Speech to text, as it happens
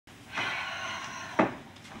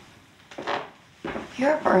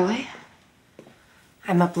You're up early.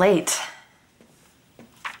 I'm up late.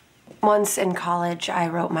 Once in college, I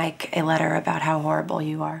wrote Mike a letter about how horrible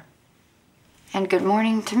you are. And good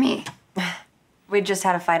morning to me. We just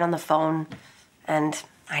had a fight on the phone, and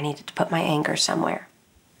I needed to put my anger somewhere.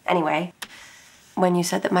 Anyway, when you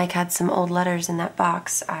said that Mike had some old letters in that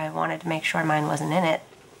box, I wanted to make sure mine wasn't in it.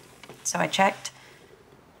 So I checked,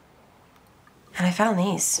 and I found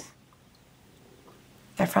these.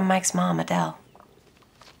 They're from Mike's mom, Adele.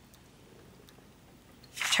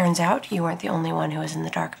 Turns out you weren't the only one who was in the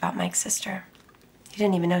dark about Mike's sister. You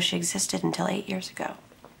didn't even know she existed until 8 years ago.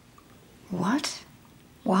 What?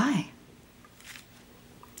 Why?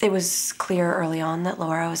 It was clear early on that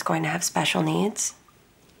Laura was going to have special needs.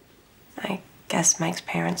 I guess Mike's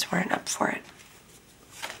parents weren't up for it.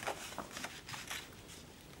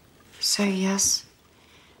 So yes,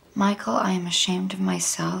 Michael, I am ashamed of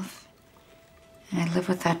myself, and I live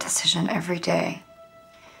with that decision every day.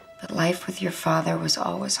 But life with your father was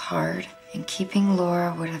always hard, and keeping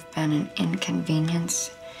Laura would have been an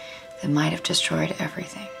inconvenience that might have destroyed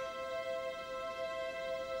everything.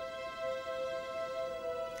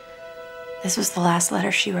 This was the last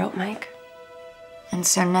letter she wrote, Mike. And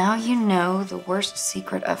so now you know the worst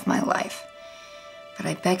secret of my life. But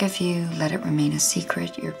I beg of you, let it remain a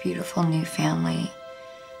secret. Your beautiful new family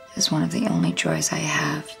is one of the only joys I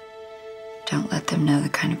have. Don't let them know the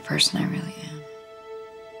kind of person I really am.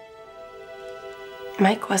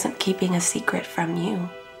 Mike wasn't keeping a secret from you.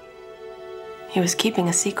 He was keeping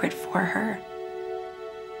a secret for her.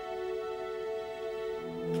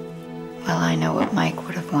 Well, I know what Mike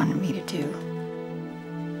would have wanted me to do.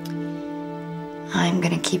 I'm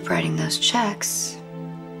gonna keep writing those checks,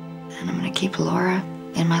 and I'm gonna keep Laura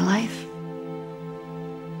in my life.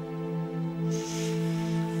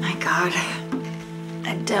 My God,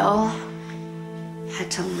 Adele had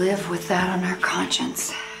to live with that on her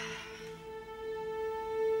conscience.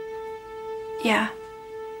 Yeah.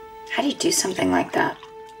 How do you do something like that?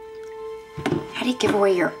 How do you give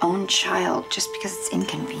away your own child just because it's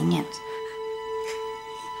inconvenient?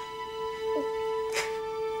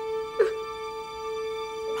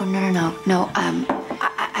 Oh, no.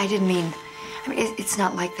 I didn't mean, it's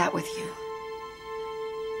not like that with you.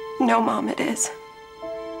 No, Mom, it is.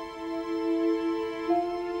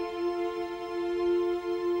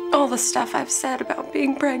 All the stuff I've said about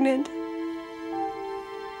being pregnant,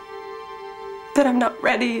 that I'm not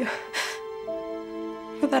ready,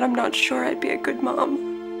 or that I'm not sure I'd be a good mom.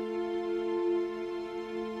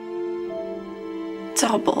 It's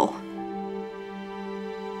all bull.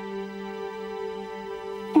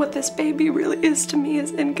 What this baby really is to me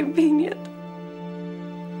is inconvenient.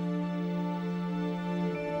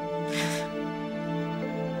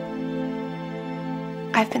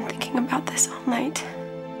 I've been thinking about this all night.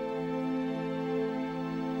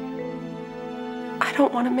 I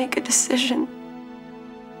don't want to make a decision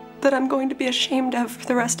that I'm going to be ashamed of for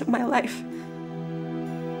the rest of my life.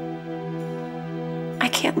 I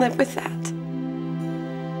can't live with that.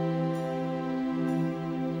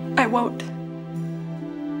 I won't.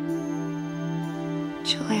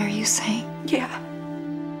 Julie, are you saying? Yeah.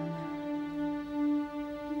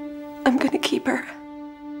 I'm gonna keep her.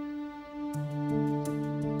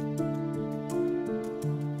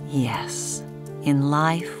 Yes, in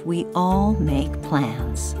life we all make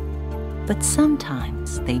plans, but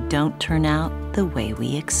sometimes they don't turn out the way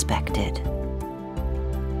we expected.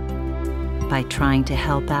 By trying to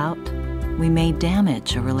help out, we may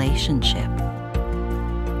damage a relationship.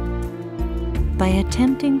 By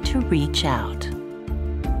attempting to reach out,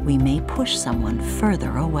 we may push someone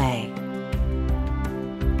further away.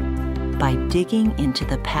 By digging into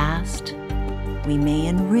the past, we may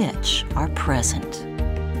enrich our present.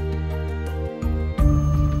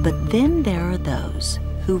 But then there are those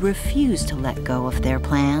who refuse to let go of their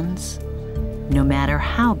plans, no matter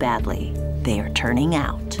how badly they are turning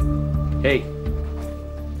out. Hey,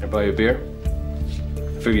 can I buy you a beer?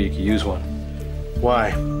 I figure you could use one.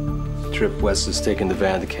 Why? Trip West is taking the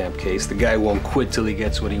Van de Kamp case. The guy won't quit till he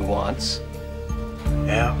gets what he wants.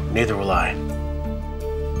 Yeah, neither will I.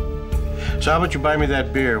 So how about you buy me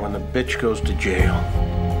that beer when the bitch goes to jail?